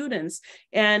students.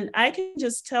 And I can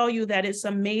just tell you that it's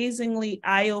amazingly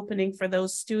eye-opening for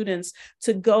those students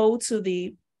to go to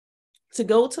the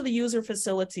user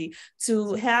facility,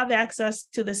 to have access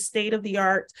to the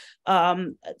state-of-the-art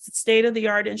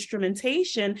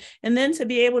instrumentation, and then to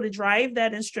be able to drive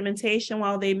that instrumentation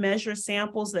while they measure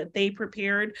samples that they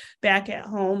prepared back at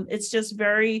home. It's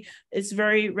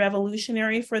very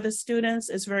revolutionary for the students.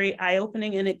 It's very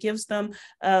eye-opening, and it gives them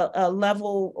a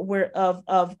level of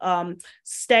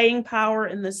staying power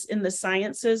in the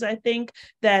sciences. I think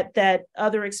that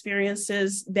other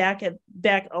experiences back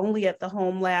only at the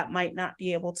home lab might not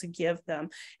be able to give them.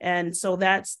 And so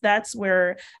that's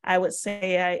where I would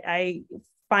say I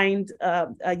find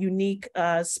a unique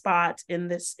spot in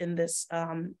this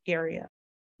area.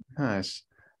 Nice.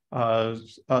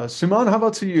 Simone, how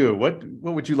about to you? What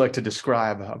would you like to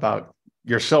describe about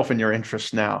yourself and your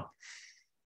interests now?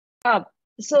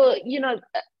 So,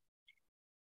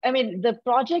 I mean, the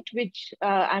project which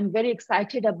I'm very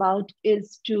excited about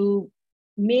is to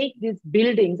make these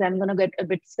buildings, I'm going to get a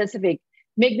bit specific,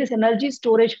 make this energy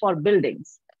storage for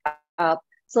buildings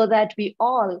so that we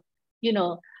all,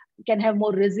 can have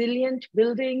more resilient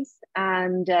buildings.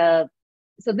 And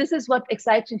so this is what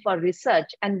excites me for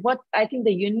research. And what I think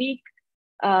the unique,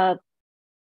 in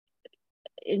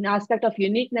aspect of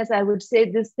uniqueness, I would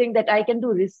say this thing that I can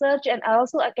do research, and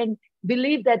also I can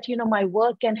believe that, my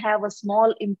work can have a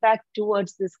small impact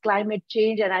towards this climate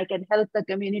change, and I can help the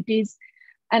communities.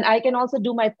 And I can also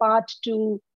do my part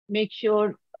to make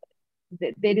sure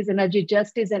that there is energy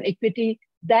justice and equity.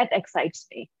 That excites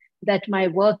me, that my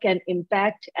work can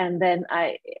impact, and then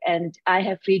I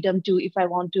have freedom to, if I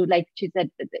want to, like she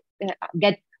said,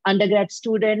 get undergrad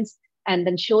students and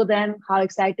then show them how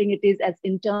exciting it is as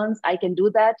interns. I can do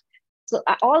that. So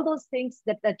all those things,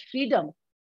 that freedom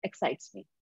excites me.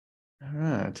 All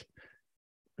right.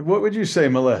 What would you say,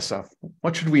 Melissa?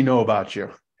 What should we know about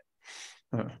you?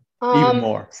 Even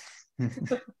more.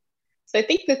 So I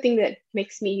think the thing that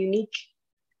makes me unique,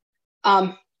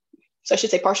 so I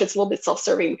should say partially, it's a little bit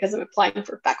self-serving because I'm applying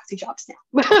for faculty jobs now.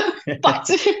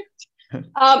 But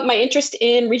my interest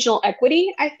in regional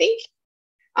equity, I think.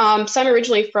 So I'm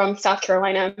originally from South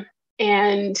Carolina,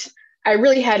 and I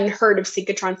really hadn't heard of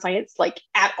synchrotron science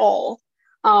at all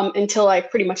until I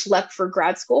pretty much left for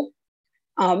grad school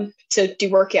to do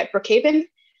work at Brookhaven.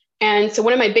 And so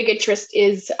one of my big interests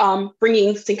is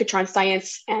bringing synchrotron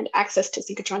science and access to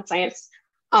synchrotron science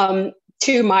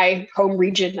to my home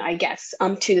region, I guess,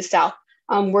 to the South,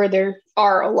 where there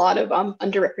are a lot of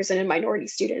underrepresented minority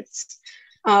students.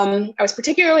 I was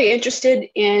particularly interested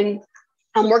in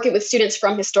working with students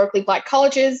from historically Black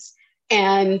colleges,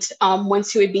 and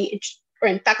ones who would be,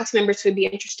 and faculty members who would be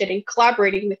interested in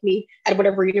collaborating with me at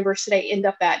whatever university I end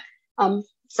up at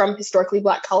from historically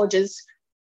Black colleges,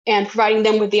 and providing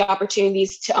them with the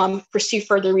opportunities to pursue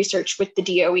further research with the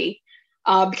DOE.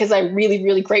 Because I'm really,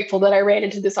 really grateful that I ran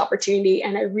into this opportunity,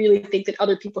 and I really think that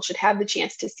other people should have the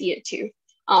chance to see it too.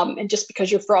 And just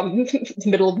because you're from the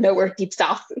middle of nowhere, deep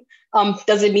South,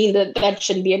 doesn't mean that that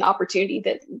shouldn't be an opportunity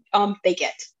that they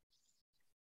get.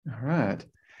 All right.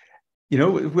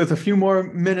 with a few more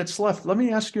minutes left, let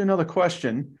me ask you another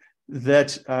question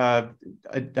that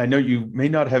I know you may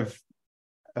not have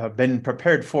been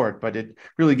prepared for it, but it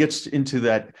really gets into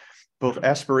that both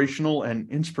aspirational and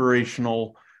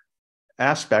inspirational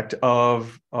aspect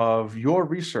of your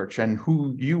research and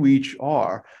who you each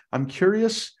are. I'm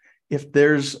curious if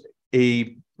there's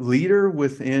a leader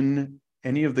within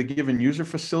any of the given user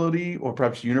facility or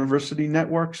perhaps university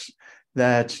networks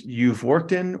that you've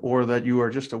worked in or that you are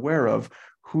just aware of,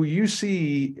 who you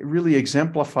see really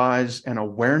exemplifies an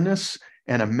awareness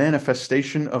and a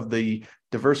manifestation of the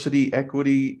diversity,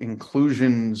 equity,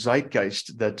 inclusion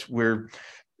zeitgeist that we're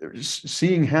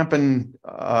seeing happen,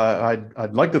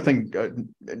 I'd like to think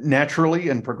naturally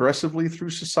and progressively through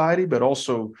society, but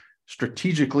also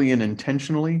strategically and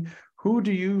intentionally. Who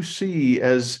do you see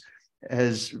as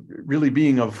really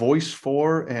being a voice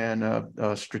for and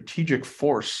a strategic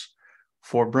force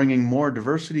for bringing more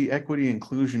diversity, equity,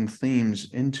 inclusion themes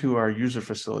into our user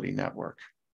facility network?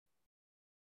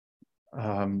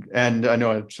 And I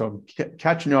know I'm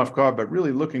catching you off guard, but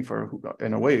really looking for,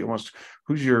 in a way, almost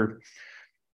who's your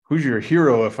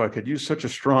hero, if I could use such a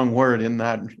strong word in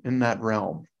that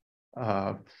realm.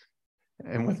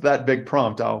 And with that big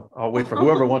prompt, I'll wait for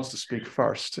whoever wants to speak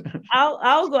first.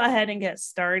 I'll go ahead and get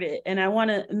started. And I want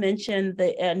to mention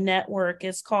the network.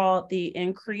 It's called the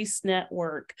Increase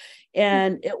Network,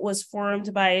 and it was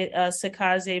formed by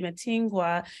Sikaze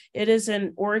Matingwa. It is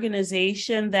an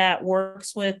organization that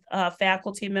works with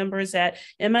faculty members at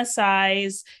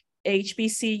MSIs,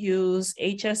 HBCUs,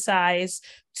 HSIs,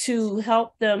 to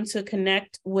help them to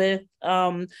connect with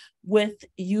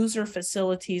user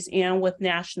facilities and with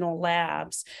national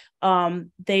labs.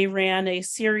 They ran a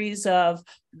series of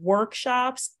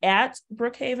workshops at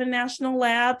Brookhaven National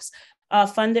Labs,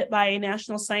 funded by a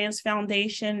National Science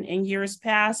Foundation in years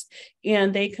past,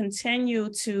 and they continue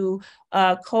to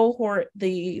cohort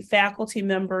the faculty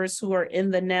members who are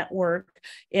in the network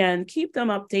and keep them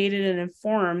updated and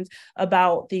informed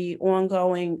about the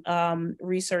ongoing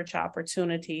research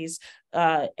opportunities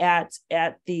at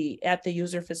the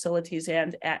user facilities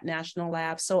and at national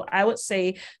labs. So I would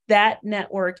say that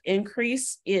network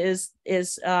Increase is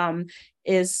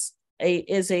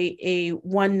a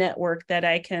one network that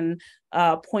I can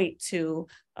point to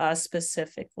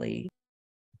specifically.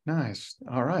 Nice.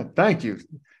 All right. Thank you.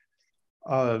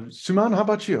 Suman, how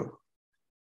about you?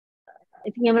 I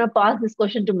think I'm going to pass this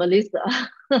question to Melissa.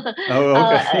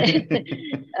 Oh, okay.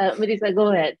 Melissa,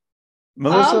 go ahead.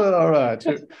 Melissa, all right.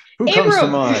 Who comes to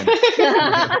mind?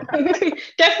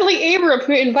 Definitely Abram,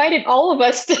 who invited all of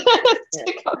us to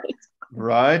come.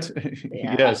 Right.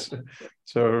 Yeah. Yes.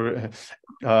 So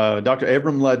Dr.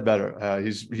 Abram Ledbetter,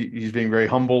 he's being very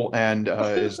humble and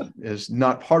is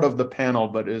not part of the panel,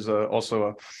 but is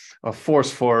also a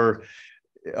force for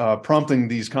prompting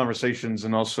these conversations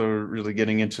and also really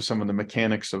getting into some of the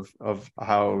mechanics of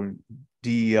how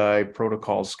DEI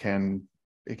protocols can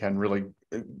really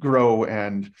grow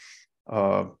and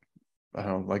have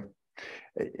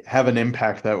an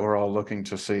impact that we're all looking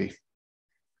to see.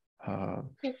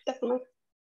 Definitely.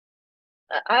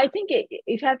 I think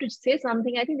if I have to say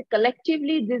something, I think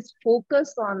collectively this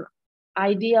focus on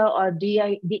idea or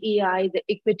DEI, the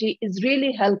equity is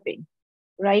really helping,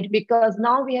 right? Because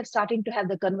now we have starting to have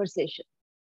the conversation.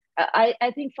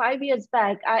 I think 5 years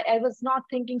back, I was not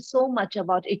thinking so much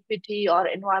about equity or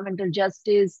environmental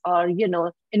justice or,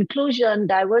 inclusion,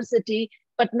 diversity.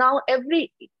 But now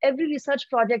every research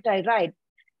project I write,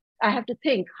 I have to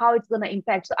think how it's going to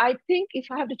impact. So I think if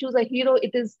I have to choose a hero,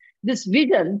 it is this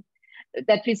vision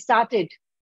that we started.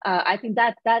 I think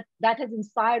that has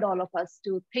inspired all of us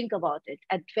to think about it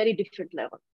at very different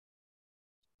levels.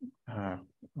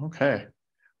 Okay.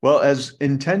 Well, as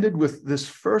intended with this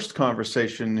first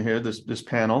conversation here, this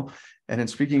panel, and in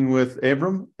speaking with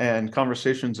Abram and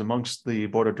conversations amongst the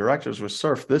board of directors with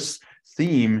SSURF, this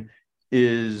theme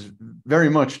is very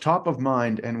much top of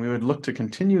mind, and we would look to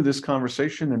continue this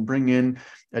conversation and bring in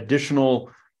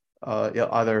additional,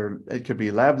 either it could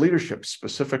be lab leadership,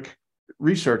 specific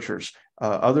researchers,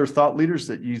 other thought leaders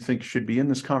that you think should be in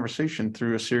this conversation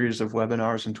through a series of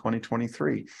webinars in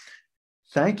 2023.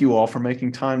 Thank you all for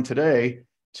making time today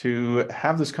to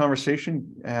have this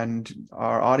conversation, and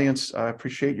our audience, I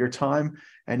appreciate your time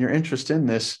and your interest in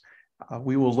this.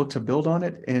 We will look to build on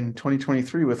it in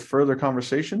 2023 with further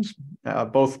conversations,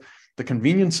 both the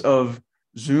convenience of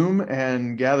Zoom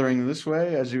and gathering this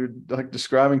way, as you were like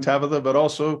describing, Tabbetha, but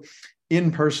also in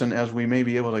person, as we may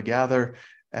be able to gather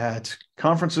at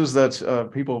conferences that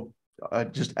people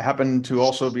just happen to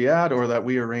also be at, or that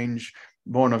we arrange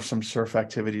born of some SSURF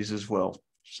activities as well.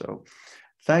 So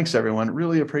thanks, everyone.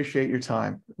 Really appreciate your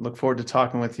time. Look forward to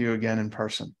talking with you again in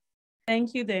person.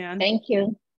 Thank you, Dan. Thank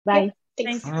you. Bye.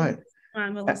 Thanks. Thank All you. right. Bye,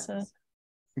 Melissa.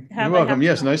 You're welcome.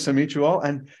 Yes, nice to meet you all.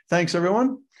 And thanks,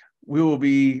 everyone. We will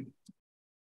be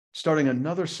starting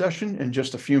another session in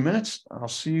just a few minutes. I'll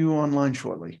see you online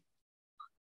shortly.